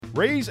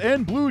Rays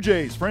and Blue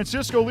Jays.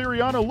 Francisco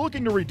Liriano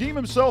looking to redeem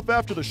himself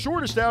after the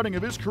shortest outing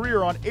of his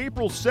career on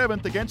April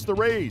 7th against the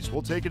Rays.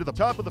 We'll take it to the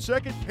top of the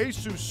second.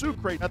 Jesus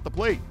Sucre at the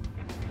plate.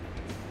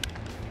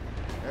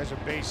 There's a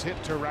base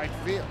hit to right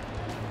field.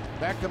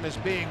 Beckham is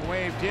being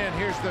waved in.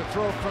 Here's the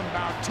throw from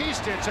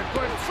Bautista. It's a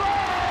good throw,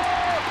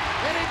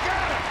 and he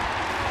got it.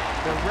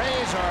 The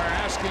Rays are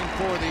asking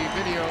for the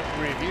video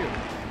review.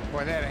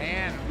 Boy, that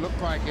hand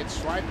looked like it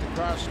swiped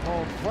across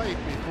home plate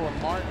before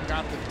Martin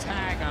got the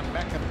tag on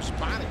Beckham's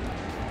body.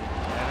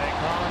 And they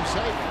call him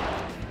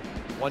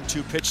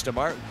safe. 1-2 pitch to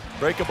Martin.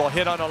 Breakable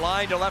hit on a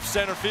line to left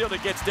center field.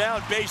 It gets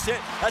down, base hit.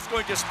 That's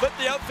going to split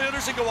the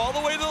outfielders and go all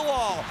the way to the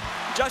wall.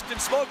 Justin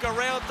Smoak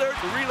around third.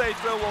 The relay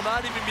throw will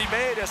not even be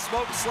made as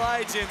Smoak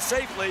slides in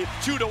safely.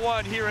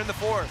 2-1 here in the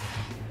fourth.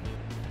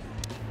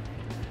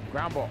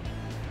 Ground ball.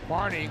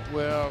 Barney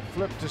will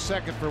flip to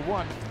second for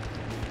one.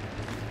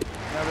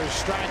 Another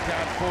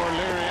strikeout for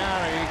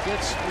Liriano. He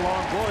gets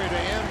Longoria to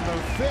end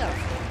the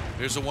fifth.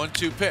 Here's a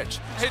 1-2 pitch.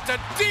 Hit to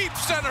deep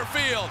center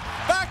field.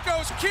 Back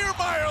goes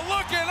Kiermaier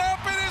looking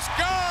up and it's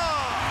gone.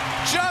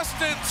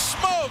 Justin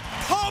Smoak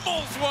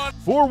pummels one.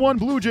 4-1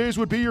 Blue Jays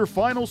would be your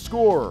final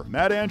score.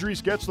 Matt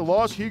Andriese gets the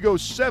loss. He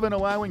goes 7,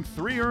 allowing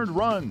 3 earned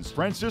runs.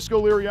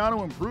 Francisco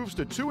Liriano improves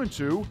to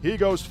 2-2. He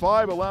goes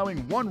 5,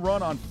 allowing 1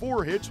 run on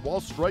 4 hits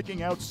while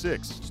striking out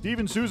 6.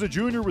 Steven Souza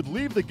Jr. would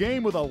leave the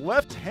game with a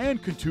left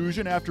hand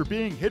contusion after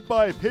being hit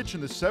by a pitch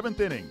in the 7th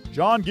inning.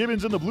 John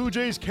Gibbons and the Blue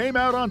Jays came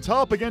out on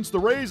top against the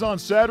Rays on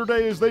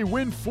Saturday as they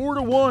win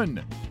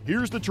 4-1.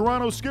 Here's the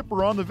Toronto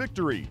skipper on the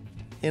victory.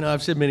 You know,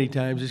 I've said many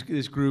times,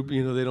 this group,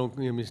 you know, they don't,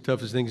 I mean, as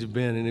tough as things have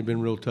been, and they've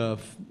been real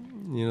tough.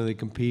 You know, they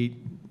compete,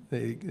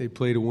 they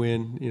play to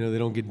win. You know, they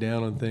don't get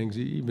down on things,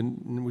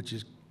 even, which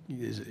is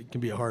it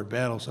can be a hard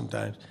battle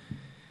sometimes.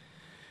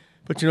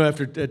 But, you know,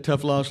 after that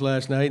tough loss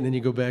last night, and then you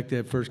go back to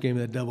that first game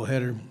of that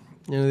doubleheader,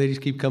 you know, they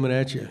just keep coming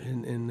at you.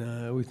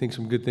 And we think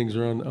some good things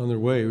are on their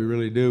way. We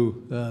really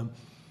do.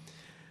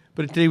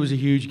 But today was a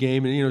huge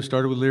game, and, you know, it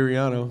started with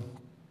Liriano.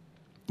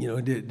 You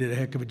know, did a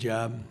heck of a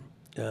job.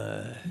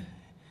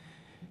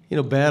 You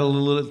know, battled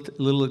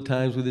a little at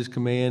times with his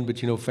command,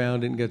 but, you know,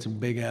 found it and got some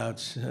big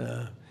outs.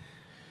 And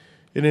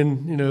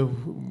then, you know,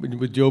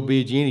 with Joe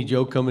Biagini,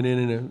 Joe coming in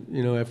and,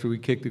 you know, after we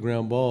kicked the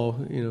ground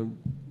ball, you know,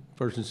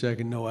 first and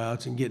second, no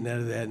outs, and getting out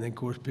of that, and then, of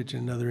course, pitching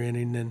another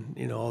inning, and then,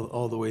 you know,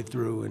 all the way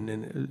through, and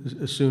then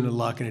Osuna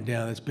locking it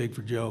down. That's big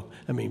for Joe.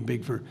 I mean,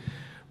 big for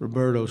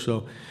Roberto.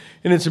 So,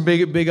 and then some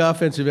big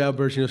offensive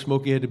outbursts. You know,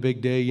 Smokey had the big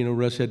day. You know,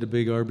 Russ had the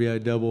big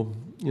RBI double.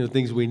 You know,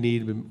 things we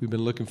need, we've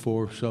been looking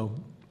for. So,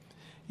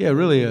 yeah,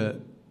 really a,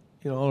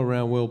 you know,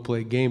 all-around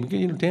well-played game.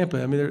 You know,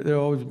 Tampa, I mean, they're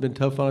always been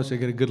tough on us. They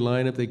got a good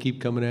lineup. They keep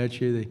coming at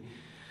you. They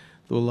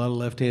throw a lot of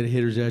left-handed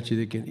hitters at you.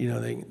 They can, you know,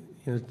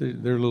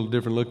 they're a little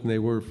different look than they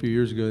were a few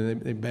years ago.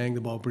 They bang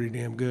the ball pretty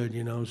damn good,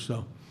 you know.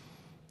 So,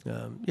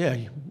 yeah,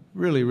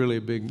 really, really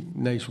a big,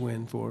 nice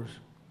win for us.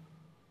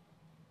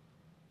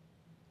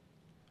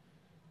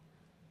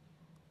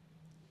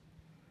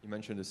 You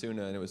mentioned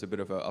Osuna, and it was a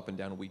bit of an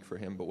up-and-down week for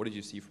him, but what did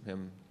you see from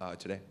him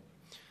today?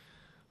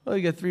 Well,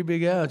 he got 3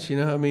 big outs, you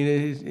know. I mean,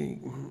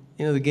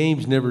 you know, the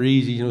game's never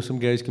easy. You know, some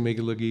guys can make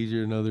it look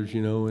easier than others,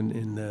 you know,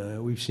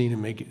 and we've seen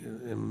him make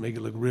it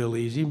look real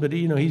easy. But,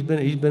 you know, he's been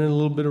in a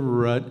little bit of a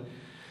rut.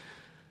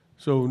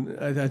 So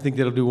I think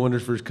that'll do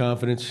wonders for his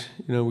confidence.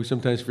 You know, we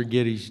sometimes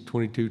forget he's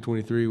 22,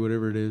 23,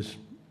 whatever it is,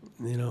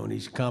 you know, and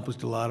he's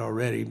accomplished a lot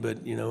already.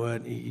 But, you know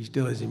what, he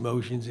still has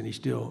emotions, and he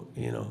still,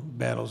 you know,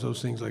 battles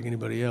those things like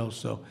anybody else.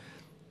 So,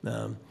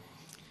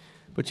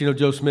 but, you know,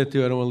 Joe Smith,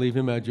 too, I don't want to leave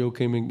him out. Joe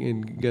came in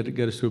and got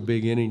us to a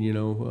big inning, you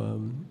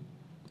know.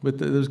 But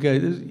those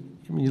guys, I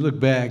mean, you look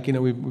back, you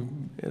know, we've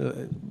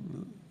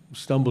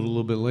stumbled a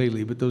little bit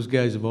lately, but those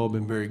guys have all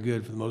been very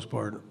good for the most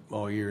part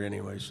all year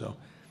anyway. So,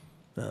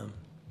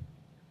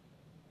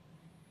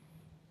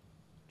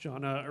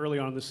 John, early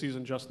on in the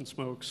season, Justin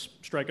Smoak's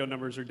strikeout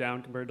numbers are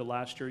down compared to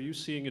last year. Are you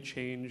seeing a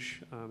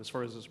change as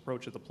far as his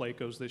approach at the plate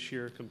goes this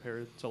year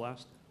compared to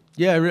last?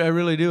 Yeah, I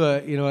really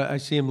do. You know, I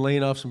see him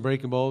laying off some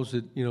breaking balls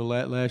that, you know,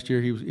 last year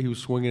he was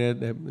swinging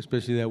at, that,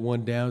 especially that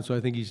one down. So I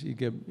think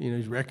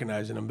he's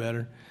recognizing them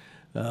better.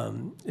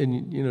 And,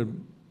 you know,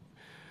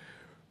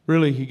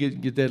 really he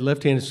get that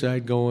left-handed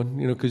side going,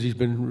 you know, because he's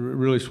been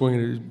really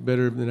swinging it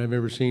better than I've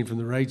ever seen from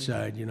the right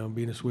side, you know,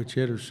 being a switch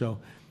hitter. So,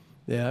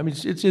 yeah, I mean,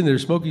 it's in there.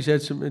 Smokey's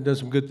done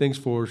some good things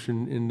for us.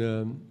 And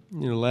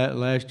you know,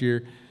 last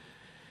year,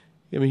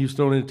 I mean, he was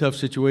thrown in a tough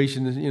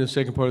situation, you know,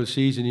 second part of the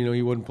season. You know,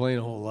 he wasn't playing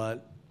a whole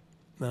lot.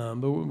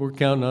 But we're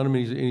counting on him,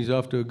 and he's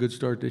off to a good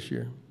start this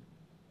year.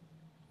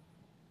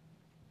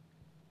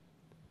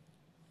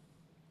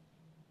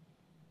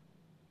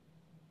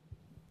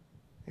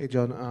 Hey,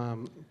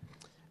 John.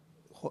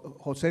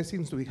 Jose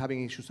seems to be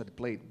having issues at the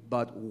plate,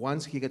 but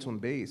once he gets on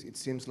base, it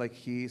seems like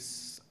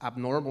he's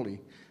abnormally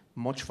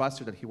much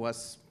faster than he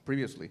was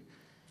previously.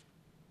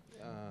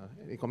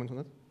 Any comments on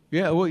that?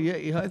 Yeah, well,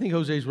 yeah, I think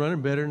Jose's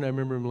running better than I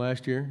remember him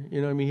last year.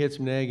 You know, I mean, he had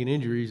some nagging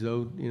injuries,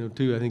 though, you know,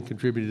 too, I think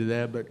contributed to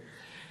that. But,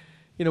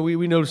 you know,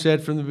 we noticed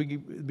that from the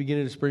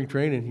beginning of spring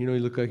training. You know, he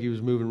looked like he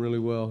was moving really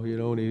well, you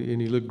know,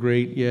 and he looked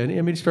great. Yeah, and I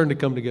mean, it's starting to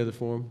come together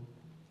for him.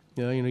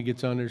 You know, he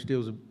gets on there,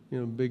 steals a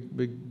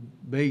big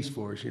base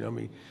for us. You know, I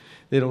mean,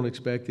 they don't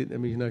expect it. I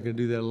mean, he's not going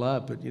to do that a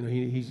lot, but you know,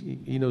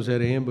 he knows how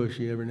to ambush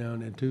you every now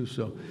and then too.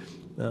 So,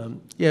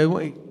 yeah,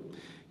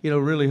 you know,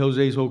 really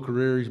Jose's whole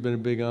career, he's been a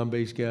big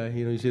on-base guy.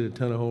 You know, he's hit a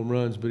ton of home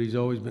runs, but he's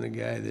always been a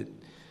guy that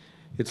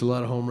hits a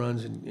lot of home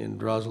runs and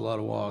draws a lot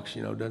of walks.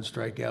 You know, doesn't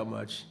strike out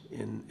much,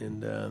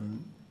 and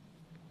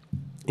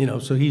you know,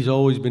 so he's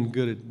always been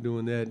good at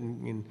doing that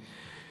and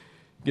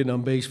getting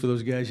on base for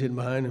those guys hitting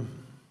behind him.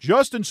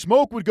 Justin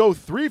Smoak would go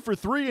 3 for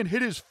 3 and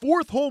hit his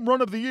 4th home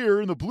run of the year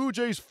in the Blue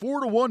Jays'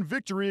 4-1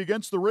 victory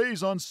against the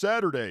Rays on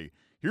Saturday.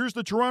 Here's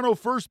the Toronto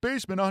first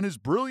baseman on his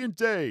brilliant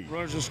day.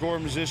 Runners in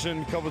scoring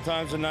position a couple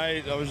times a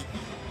night.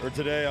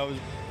 Today I was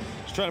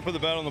trying to put the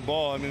bat on the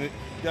ball. I mean, the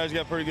guys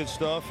got pretty good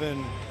stuff,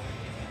 and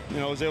you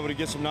know, I was able to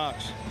get some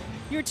knocks.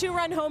 Your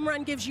 2-run home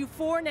run gives you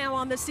 4 now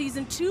on the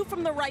season, 2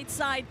 from the right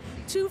side,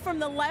 2 from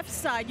the left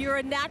side. You're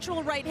a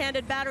natural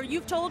right-handed batter.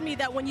 You've told me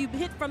that when you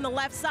hit from the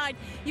left side,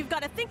 you've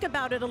got to think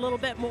about it a little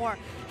bit more.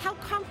 How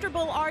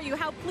comfortable are you?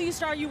 How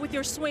pleased are you with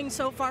your swing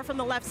so far from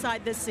the left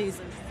side this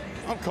season?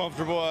 I'm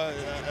comfortable. I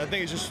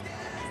think it's just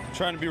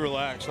trying to be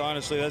relaxed,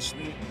 honestly. That's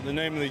the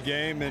name of the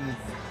game, and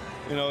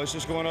you know, it's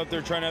just going up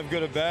there trying to have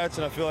good at-bats,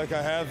 and I feel like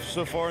I have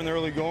so far in the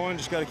early going.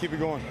 Just got to keep it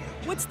going.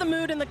 What's the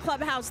mood in the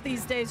clubhouse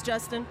these days,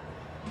 Justin?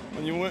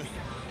 When you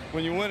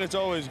win, it's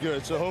always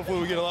good. So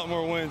hopefully we get a lot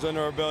more wins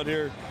under our belt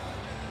here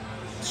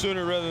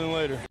sooner rather than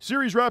later.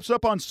 Series wraps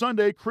up on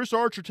Sunday. Chris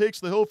Archer takes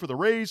the hill for the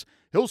Rays.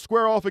 He'll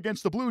square off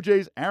against the Blue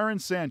Jays' Aaron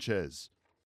Sanchez.